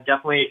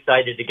Definitely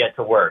excited to get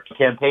to work.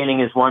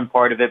 Campaigning is one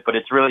part of it, but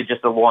it's really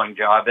just a long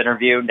job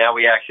interview. Now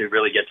we actually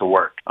really get to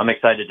work. I'm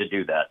excited to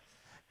do that.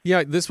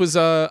 Yeah, this was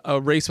a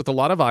race with a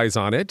lot of eyes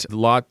on it.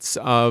 Lots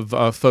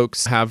of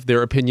folks have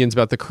their opinions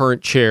about the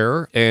current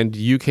chair, and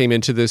you came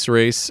into this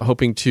race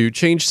hoping to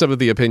change some of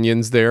the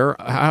opinions there.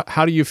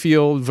 How do you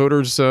feel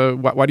voters,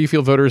 why do you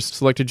feel voters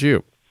selected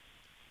you?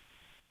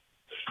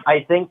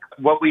 I think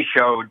what we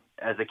showed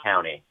as a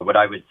county, what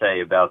I would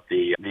say about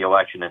the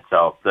election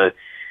itself,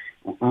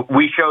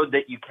 we showed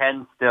that you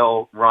can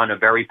still run a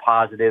very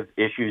positive,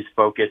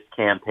 issues-focused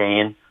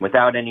campaign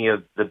without any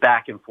of the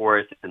back and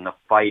forth and the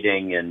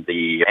fighting and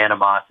the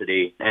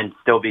animosity and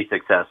still be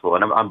successful.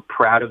 And I'm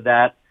proud of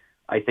that.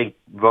 I think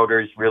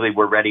voters really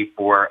were ready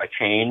for a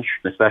change,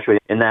 especially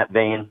in that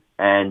vein.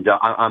 And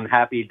I'm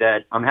happy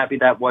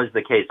that was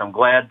the case. I'm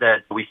glad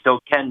that we still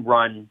can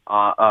run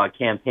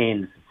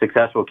campaigns,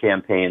 successful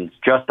campaigns,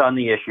 just on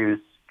the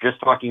issues, just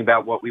talking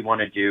about what we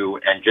want to do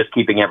and just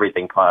keeping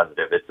everything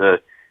positive. It's a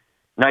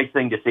nice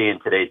thing to see in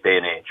today's day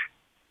and age.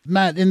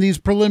 Matt, in these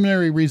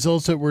preliminary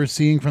results that we're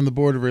seeing from the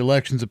Board of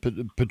Elections,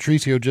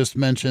 Patricio just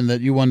mentioned that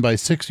you won by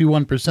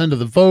 61% of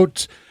the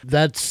votes.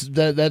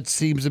 That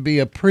seems to be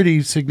a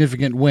pretty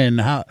significant win.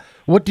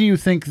 What do you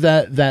think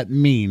that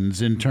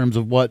means in terms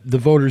of what the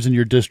voters in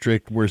your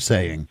district were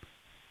saying?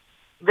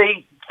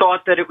 They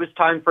thought that it was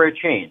time for a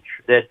change,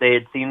 that they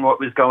had seen what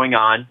was going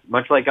on,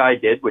 much like I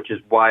did, which is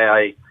why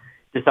I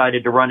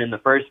decided to run in the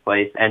first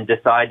place, and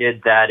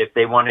decided that if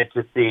they wanted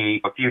to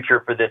see a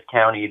future for this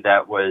county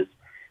that was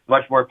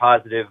much more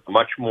positive,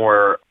 much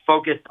more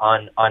focused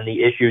on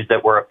the issues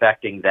that were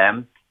affecting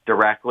them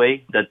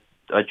directly, that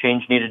a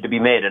change needed to be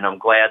made. And I'm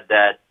glad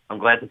that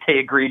they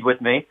agreed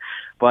with me.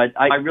 But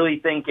I really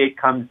think it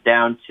comes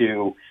down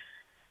to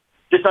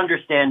just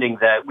understanding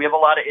that we have a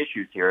lot of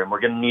issues here, and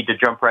we're going to need to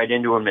jump right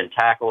into them and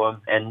tackle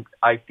them. And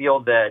I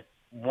feel that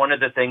one of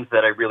the things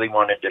that I really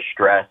wanted to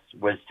stress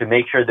was to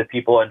make sure that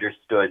people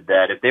understood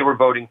that if they were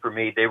voting for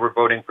me, they were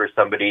voting for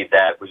somebody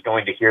that was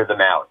going to hear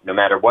them out. No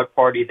matter what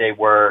party they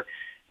were,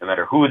 no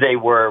matter who they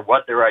were,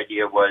 what their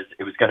idea was,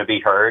 it was going to be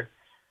heard.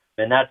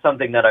 And that's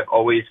something that I've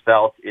always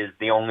felt is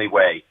the only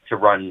way to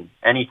run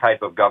any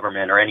type of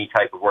government or any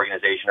type of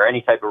organization or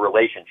any type of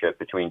relationship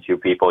between two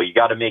people. You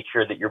got to make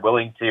sure that you're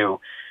willing to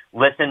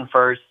listen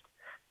first,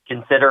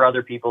 consider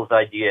other people's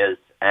ideas,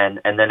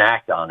 and then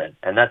act on it.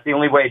 And that's the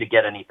only way to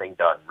get anything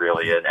done,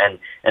 really.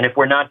 And if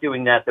we're not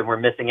doing that, then we're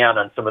missing out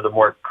on some of the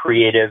more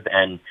creative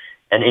and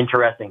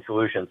interesting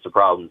solutions to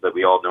problems that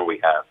we all know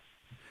we have.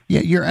 Yeah,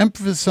 you're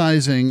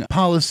emphasizing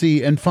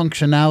policy and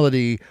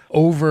functionality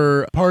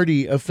over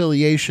party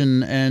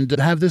affiliation, and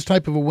to have this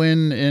type of a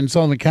win in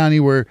Sullivan County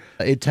where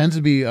it tends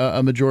to be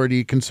a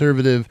majority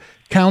conservative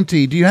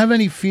county. Do you have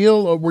any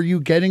feel, or were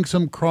you getting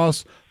some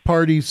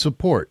cross-party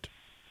support?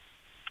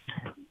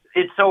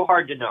 It's so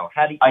hard to know.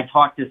 I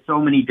talked to so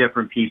many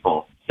different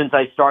people since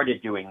I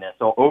started doing this,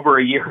 so over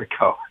a year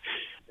ago.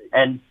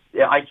 And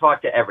I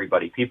talked to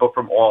everybody, people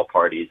from all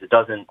parties.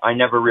 I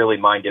never really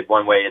minded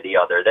one way or the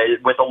other.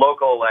 With a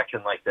local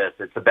election like this,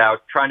 it's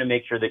about trying to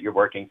make sure that you're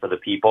working for the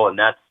people. And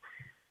that's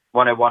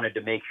what I wanted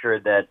to make sure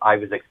that I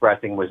was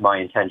expressing was my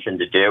intention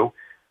to do.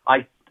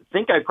 I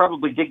think I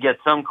probably did get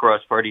some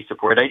cross-party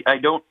support. I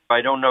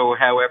don't know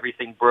how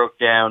everything broke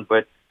down,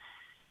 but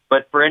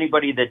for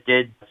anybody that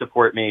did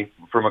support me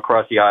from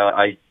across the aisle,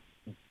 I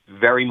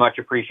very much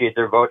appreciate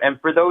their vote.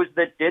 And for those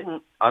that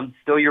didn't, I'm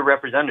still your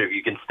representative.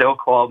 You can still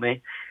call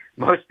me.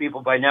 Most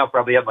people by now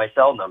probably have my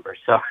cell number,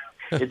 so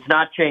it's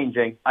not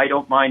changing. I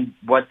don't mind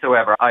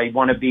whatsoever. I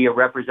want to be a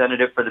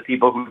representative for the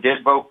people who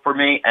did vote for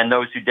me and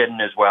those who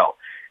didn't as well.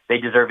 They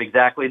deserve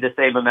exactly the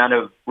same amount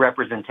of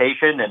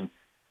representation, and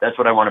that's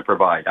what I want to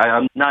provide.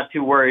 I'm not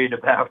too worried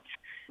about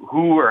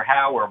who or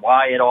how or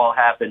why it all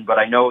happened, but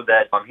I know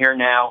that I'm here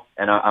now,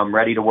 and I'm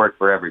ready to work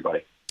for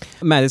everybody.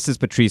 Matt, this is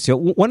Patricio.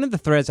 One of the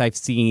threads I've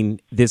seen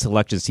this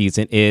election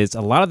season is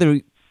a lot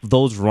of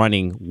those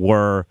running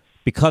were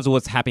because of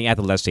what's happening at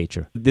the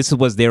legislature. This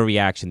was their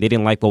reaction. They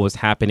didn't like what was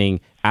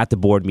happening at the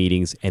board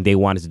meetings, and they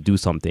wanted to do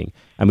something.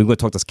 And we're going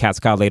to talk to Kat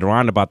Scott later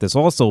on about this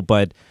also,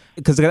 but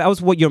because that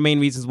was what your main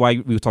reasons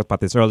why we talked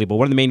about this earlier. But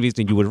one of the main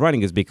reasons you were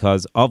running is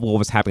because of what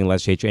was happening in the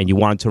legislature, and you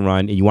wanted to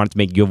run, and you wanted to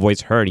make your voice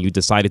heard, and you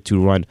decided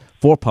to run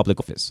for public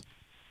office.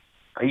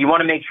 You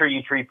want to make sure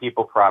you treat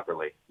people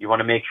properly. You want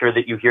to make sure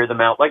that you hear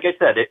them out. Like I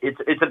said,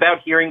 it's about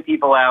hearing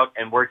people out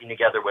and working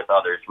together with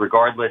others,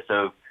 regardless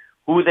of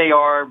who they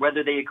are,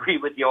 whether they agree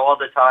with you all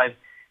the time.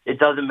 It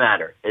doesn't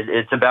matter.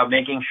 It's about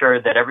making sure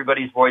that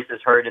everybody's voice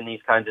is heard in these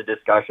kinds of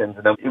discussions,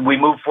 and then we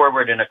move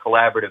forward in a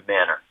collaborative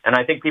manner. And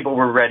I think people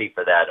were ready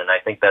for that, and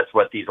I think that's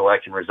what these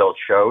election results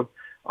showed.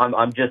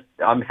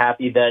 I'm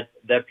happy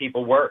that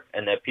people were,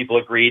 and that people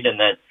agreed,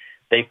 and that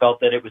they felt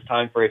that it was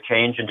time for a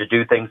change and to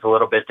do things a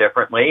little bit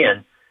differently.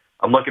 And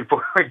I'm looking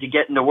forward to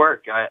getting to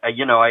work.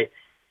 I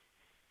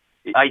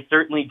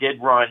certainly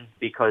did run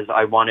because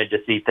I wanted to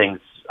see things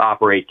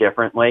operate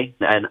differently,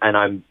 and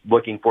I'm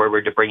looking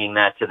forward to bringing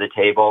that to the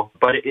table.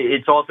 But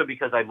it's also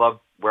because I love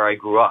where I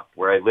grew up,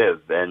 where I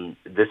live, and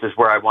this is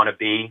where I want to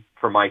be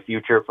for my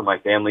future, for my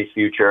family's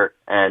future.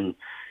 And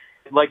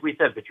like we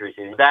said,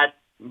 Patricia, that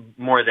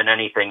more than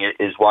anything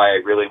is why I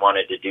really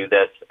wanted to do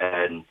this.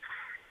 And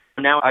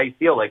now I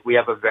feel like we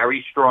have a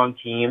very strong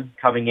team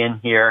coming in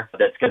here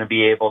that's going to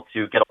be able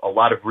to get a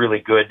lot of really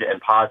good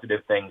and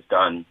positive things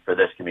done for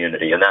this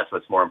community. And that's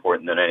what's more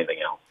important than anything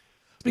else.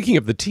 Speaking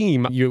of the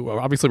team, you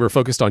obviously were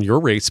focused on your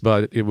race,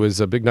 but it was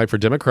a big night for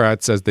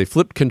Democrats as they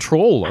flipped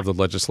control of the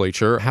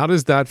legislature. How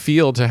does that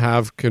feel to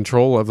have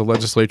control of the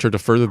legislature to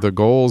further the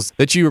goals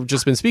that you've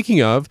just been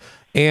speaking of?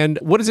 And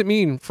what does it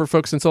mean for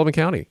folks in Sullivan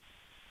County?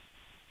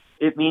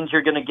 It means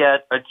you're going to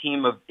get a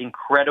team of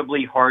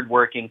incredibly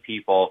hardworking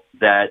people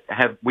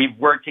we've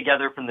worked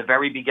together from the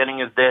very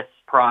beginning of this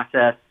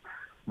process.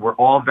 We're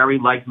all very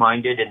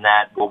like-minded in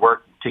that we'll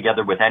work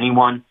together with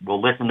anyone.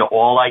 We'll listen to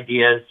all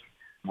ideas.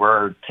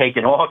 We're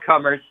taking all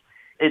comers.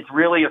 It's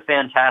really a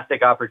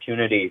fantastic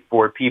opportunity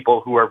for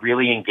people who are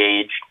really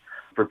engaged,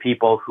 for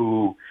people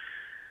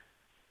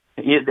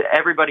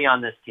everybody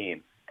on this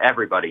team,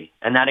 everybody.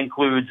 And that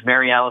includes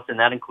Mary Allison,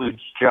 that includes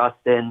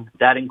Justin,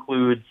 that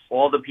includes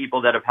all the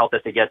people that have helped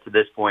us to get to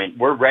this point.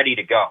 We're ready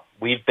to go.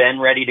 We've been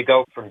ready to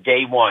go from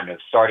day one of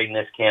starting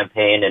this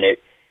campaign. And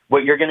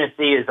what you're going to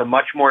see is a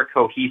much more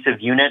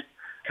cohesive unit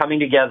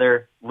coming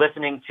together,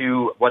 listening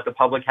to what the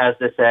public has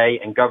to say,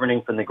 and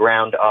governing from the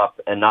ground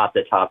up and not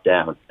the top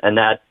down. And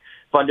that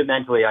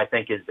fundamentally, I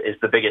think, is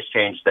the biggest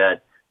change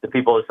that the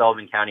people of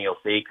Sullivan County will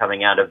see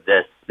coming out of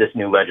this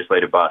new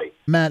legislative body.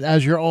 Matt,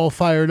 as you're all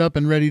fired up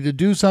and ready to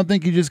do something,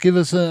 can you just give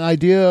us an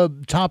idea,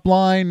 top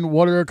line,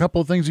 what are a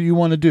couple of things that you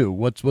want to do?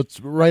 What's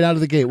right out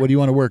of the gate? What do you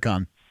want to work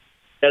on?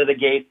 Out of the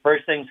gate,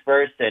 first things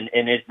first, and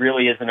it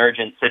really is an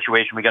urgent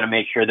situation. We got to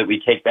make sure that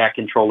we take back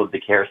control of the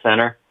care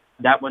center.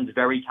 That one's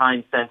very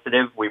time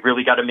sensitive. We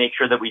really got to make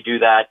sure that we do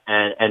that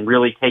and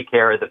really take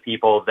care of the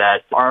people that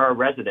are our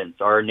residents,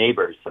 our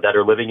neighbors that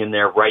are living in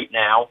there right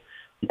now,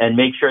 and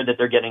make sure that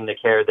they're getting the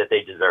care that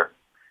they deserve.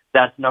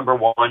 That's number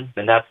one,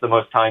 and that's the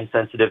most time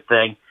sensitive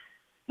thing.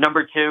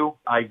 Number two,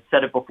 I've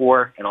said it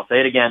before, and I'll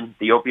say it again,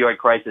 the opioid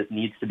crisis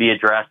needs to be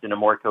addressed in a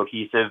more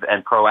cohesive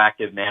and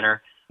proactive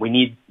manner. We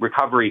need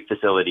recovery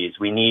facilities.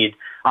 We need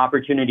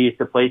opportunities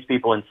to place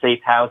people in safe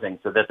housing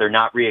so that they're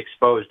not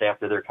re-exposed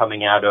after they're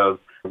coming out of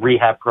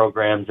rehab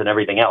programs and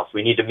everything else.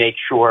 We need to make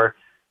sure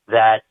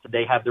that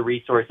they have the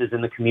resources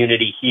in the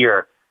community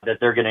here that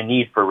they're going to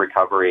need for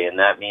recovery. And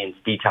that means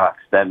detox.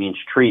 That means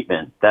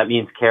treatment. That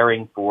means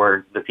caring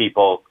for the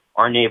people,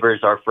 our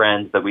neighbors, our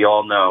friends that we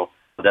all know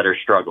that are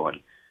struggling.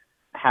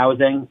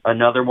 Housing,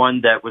 another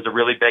one that was a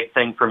really big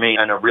thing for me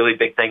and a really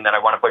big thing that I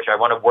want to push. I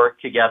want to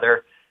work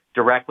together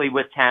directly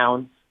with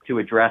towns to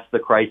address the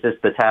crisis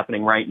that's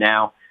happening right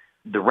now.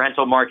 The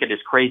rental market is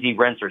crazy.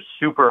 Rents are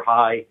super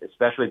high,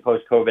 especially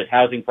post-COVID.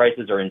 Housing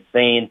prices are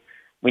insane.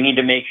 We need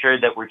to make sure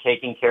that we're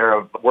taking care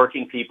of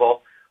working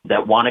people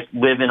that want to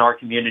live in our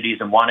communities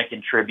and want to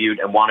contribute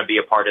and want to be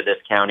a part of this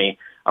county.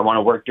 I want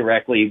to work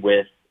directly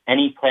with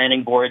any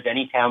planning boards,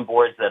 any town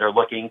boards that are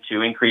looking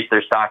to increase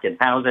their stock in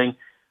housing.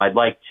 I'd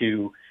like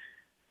to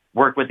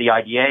work with the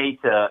IDA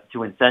to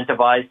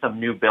incentivize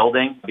some new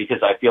building because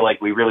I feel like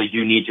we really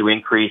do need to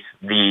increase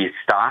the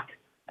stock.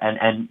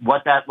 And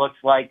what that looks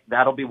like,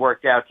 that'll be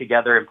worked out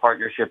together in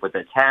partnership with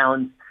the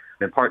towns,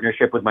 in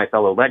partnership with my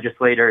fellow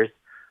legislators,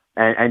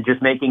 and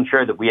just making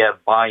sure that we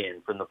have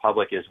buy-in from the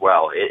public as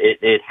well.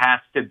 It has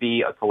to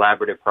be a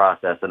collaborative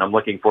process, and I'm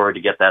looking forward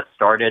to get that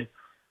started.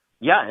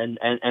 Yeah,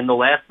 and the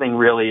last thing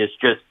really is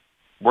just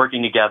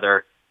working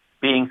together,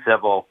 being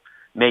civil,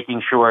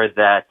 making sure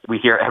that we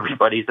hear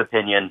everybody's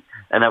opinion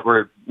and that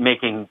we're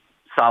making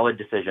solid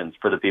decisions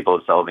for the people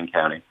of Sullivan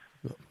County.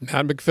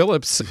 Matt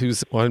McPhillips,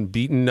 who's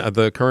beaten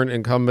the current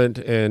incumbent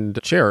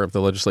and chair of the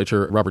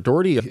legislature, Robert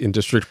Doherty, in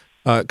district.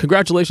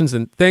 Congratulations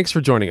and thanks for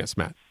joining us,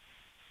 Matt.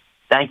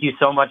 Thank you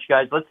so much,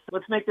 guys.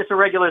 Let's make this a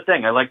regular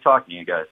thing. I like talking to you guys.